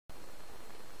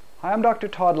Hi, I'm Dr.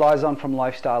 Todd Lizon from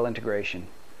Lifestyle Integration.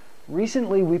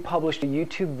 Recently, we published a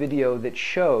YouTube video that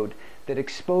showed that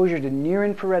exposure to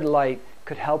near-infrared light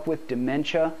could help with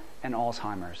dementia and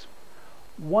Alzheimer's.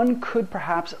 One could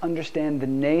perhaps understand the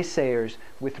naysayers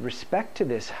with respect to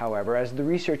this, however, as the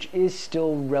research is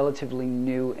still relatively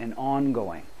new and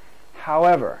ongoing.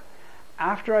 However,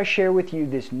 after I share with you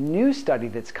this new study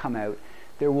that's come out,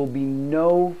 there will be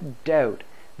no doubt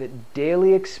that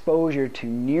daily exposure to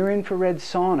near-infrared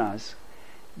saunas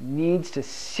needs to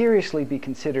seriously be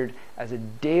considered as a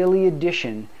daily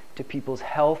addition to people's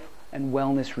health and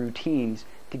wellness routines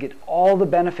to get all the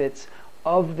benefits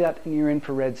of that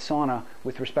near-infrared sauna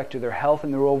with respect to their health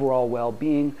and their overall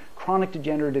well-being, chronic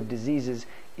degenerative diseases,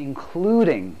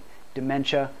 including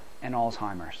dementia and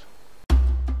Alzheimer's.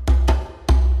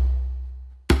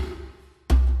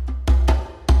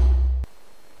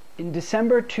 In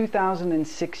December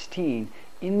 2016,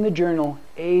 in the journal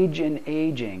Age and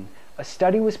Aging, a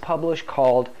study was published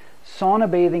called "Sauna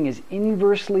Bathing is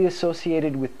Inversely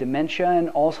Associated with Dementia and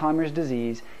Alzheimer's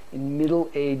Disease in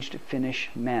Middle-Aged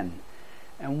Finnish Men."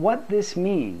 And what this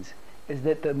means is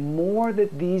that the more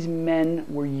that these men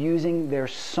were using their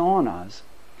saunas,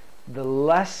 the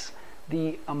less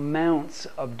the amounts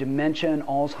of dementia and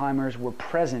Alzheimer's were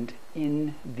present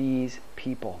in these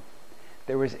people.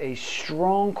 There was a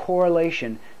strong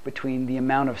correlation between the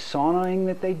amount of saunaing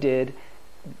that they did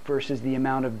versus the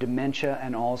amount of dementia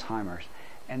and Alzheimer's.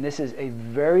 And this is a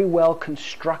very well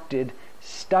constructed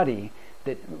study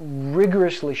that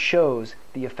rigorously shows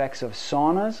the effects of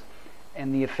saunas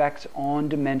and the effects on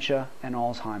dementia and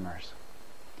Alzheimer's.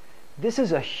 This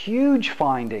is a huge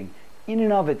finding in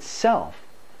and of itself,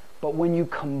 but when you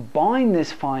combine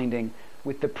this finding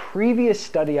with the previous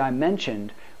study I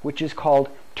mentioned, which is called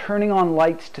 "Turning on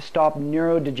Lights to Stop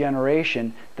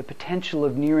Neurodegeneration, the Potential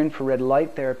of Near-Infrared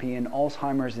Light Therapy in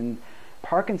Alzheimer's and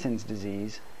Parkinson's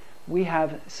Disease," we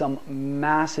have some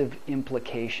massive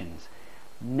implications.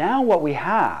 Now what we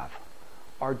have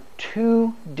are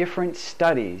two different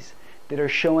studies that are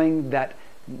showing that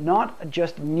not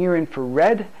just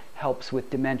near-infrared helps with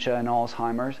dementia and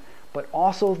Alzheimer's, but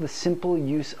also the simple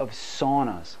use of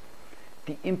saunas.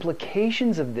 The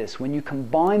implications of this, when you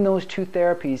combine those two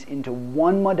therapies into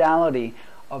one modality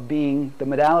of the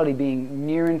modality being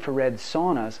near-infrared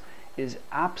saunas, is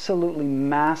absolutely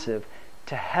massive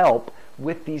to help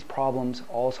with these problems,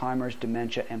 Alzheimer's,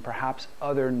 dementia, and perhaps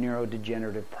other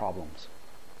neurodegenerative problems.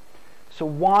 So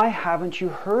why haven't you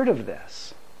heard of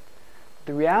this?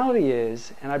 The reality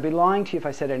is, and I'd be lying to you if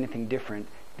I said anything different,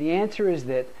 the answer is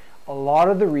that a lot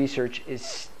of the research is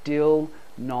still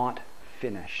not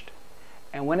finished.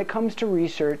 And when it comes to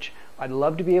research, I'd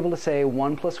love to be able to say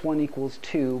 1 + 1 =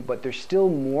 2, but there's still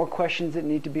more questions that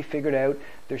need to be figured out.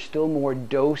 There's still more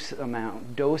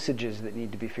dosages that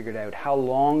need to be figured out. How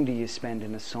long do you spend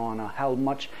in a sauna? How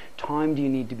much time do you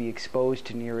need to be exposed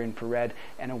to near-infrared,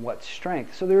 and at what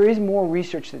strength? So there is more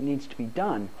research that needs to be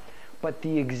done. But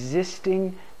the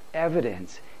existing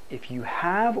evidence, if you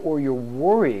have or you're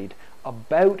worried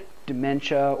about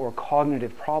dementia or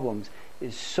cognitive problems,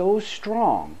 is so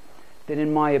strong that,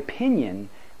 in my opinion,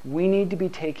 we need to be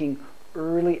taking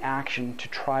early action to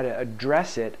try to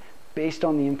address it based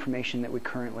on the information that we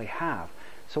currently have.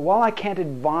 So while I can't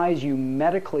advise you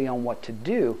medically on what to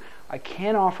do, I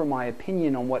can offer my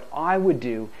opinion on what I would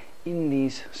do in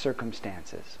these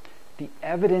circumstances. The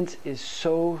evidence is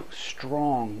so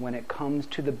strong when it comes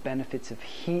to the benefits of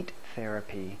heat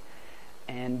therapy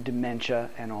and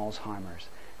dementia and Alzheimer's.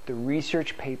 The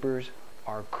research papers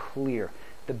are clear.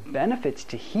 The benefits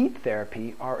to heat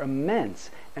therapy are immense,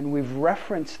 and we've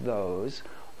referenced those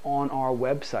on our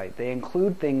website. They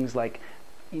include things like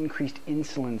increased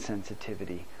insulin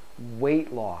sensitivity,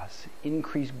 weight loss,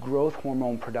 increased growth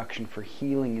hormone production for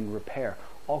healing and repair,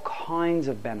 all kinds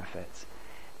of benefits.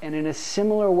 And in a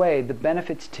similar way, the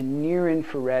benefits to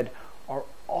near-infrared are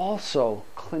also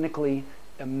clinically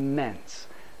immense.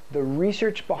 The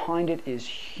research behind it is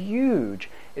huge.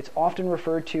 It's often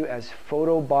referred to as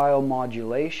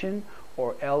photobiomodulation,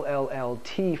 or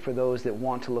LLLT for those that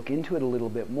want to look into it a little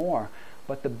bit more.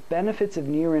 But the benefits of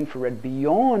near-infrared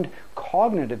beyond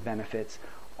cognitive benefits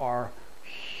are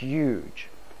huge.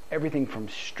 Everything from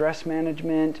stress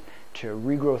management to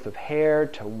regrowth of hair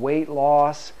to weight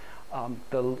loss,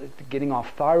 getting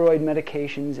off thyroid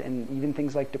medications, and even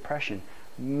things like depression.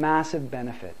 Massive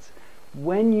benefits.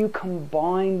 When you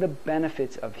combine the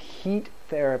benefits of heat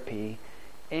therapy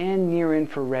and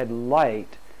near-infrared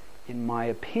light, in my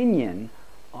opinion,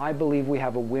 I believe we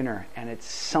have a winner, and it's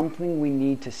something we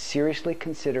need to seriously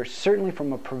consider, certainly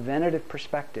from a preventative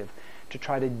perspective, to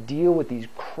try to deal with these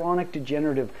chronic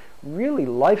degenerative, really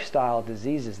lifestyle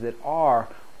diseases that are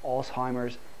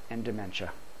Alzheimer's and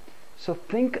dementia. So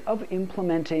think of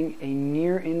implementing a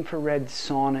near-infrared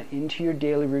sauna into your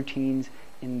daily routines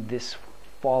in this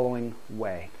following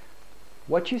way.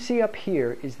 What you see up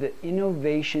here is the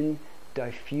innovation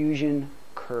diffusion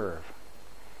curve.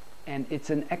 And it's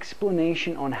an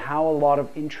explanation on how a lot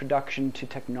of introduction to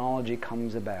technology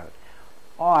comes about.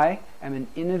 I am an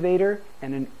innovator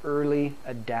and an early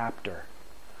adapter.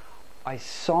 I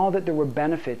saw that there were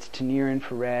benefits to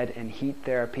near-infrared and heat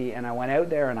therapy, and I went out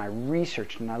there and I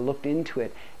researched and I looked into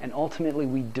it, and ultimately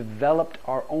we developed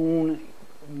our own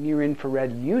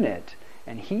near-infrared unit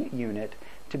and heat unit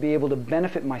to be able to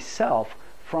benefit myself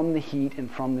from the heat and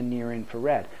from the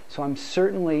near-infrared. So I'm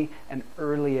certainly an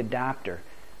early adapter.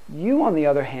 You, on the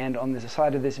other hand, on the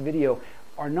side of this video,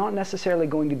 are not necessarily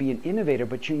going to be an innovator,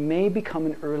 but you may become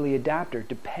an early adapter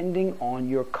depending on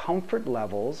your comfort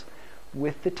levels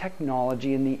with the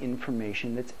technology and the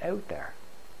information that's out there.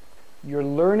 You're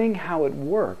learning how it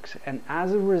works, and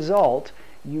as a result,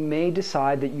 you may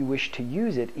decide that you wish to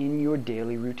use it in your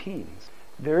daily routines.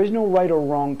 There is no right or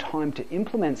wrong time to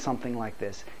implement something like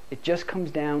this. It just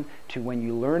comes down to when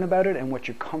you learn about it and what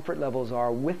your comfort levels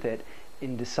are with it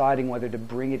in deciding whether to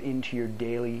bring it into your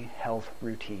daily health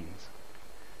routines.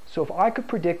 So if I could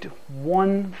predict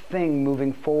one thing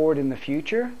moving forward in the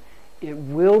future, it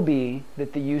will be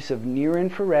that the use of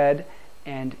near-infrared,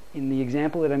 and in the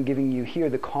example that I'm giving you here,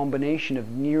 the combination of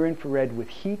near-infrared with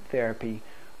heat therapy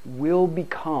will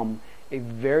become a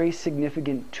very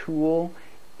significant tool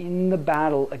in the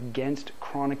battle against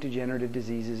chronic degenerative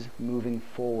diseases moving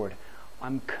forward.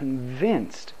 I'm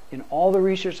convinced, in all the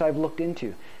research I've looked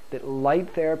into, that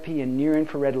light therapy and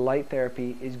near-infrared light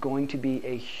therapy is going to be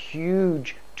a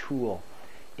huge tool.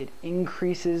 It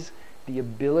increases the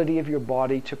ability of your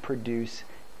body to produce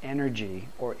energy,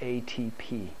 or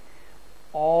ATP.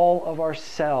 All of our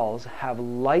cells have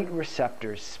light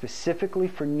receptors specifically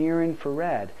for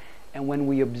near-infrared, and when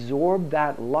we absorb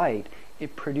that light,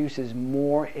 it produces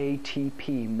more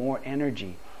ATP, more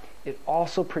energy. It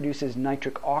also produces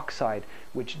nitric oxide,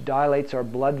 which dilates our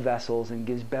blood vessels and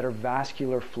gives better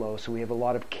vascular flow, so we have a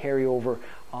lot of carryover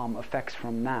effects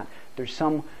from that. There's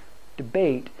some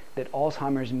debate that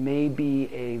Alzheimer's may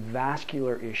be a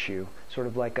vascular issue, sort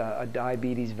of like a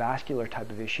diabetes vascular type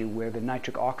of issue, where the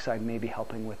nitric oxide may be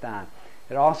helping with that.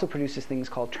 It also produces things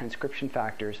called transcription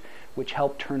factors, which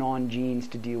help turn on genes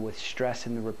to deal with stress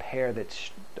and the repair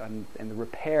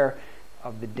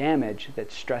of the damage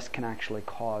that stress can actually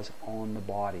cause on the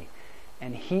body.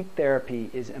 And heat therapy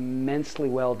is immensely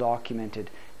well documented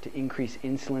to increase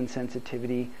insulin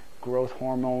sensitivity, growth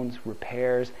hormones,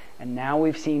 repairs, and now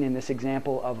we've seen in this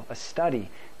example of a study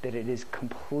that it is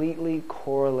completely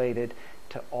correlated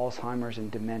to Alzheimer's and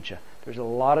dementia. There's a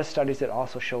lot of studies that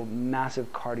also show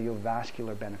massive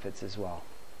cardiovascular benefits as well.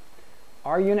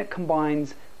 Our unit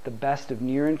combines the best of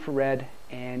near-infrared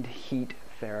and heat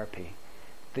therapy.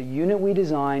 The unit we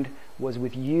designed was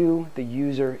with you, the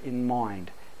user, in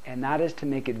mind, and that is to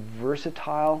make it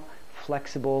versatile,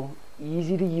 flexible,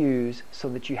 easy to use so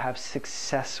that you have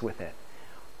success with it.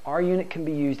 Our unit can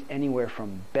be used anywhere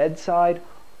from bedside,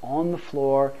 on the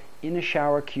floor, in a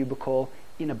shower cubicle,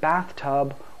 in a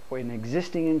bathtub, or in an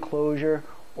existing enclosure,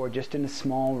 or just in a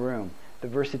small room. The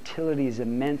versatility is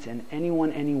immense and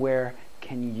anyone, anywhere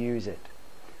can use it.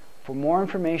 For more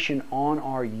information on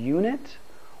our unit,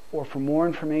 or for more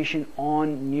information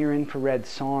on near-infrared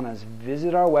saunas,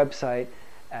 visit our website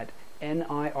at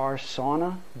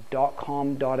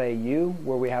nirsauna.com.au,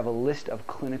 where we have a list of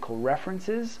clinical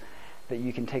references that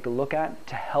you can take a look at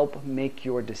to help make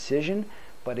your decision.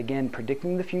 But again,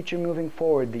 predicting the future moving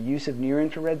forward, the use of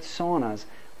near-infrared saunas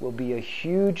will be a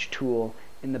huge tool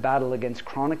in the battle against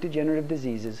chronic degenerative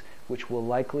diseases, which will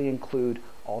likely include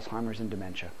Alzheimer's and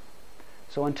dementia.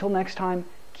 So until next time,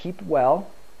 keep well.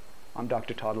 I'm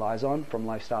Dr. Todd Lizon from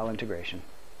Lifestyle Integration.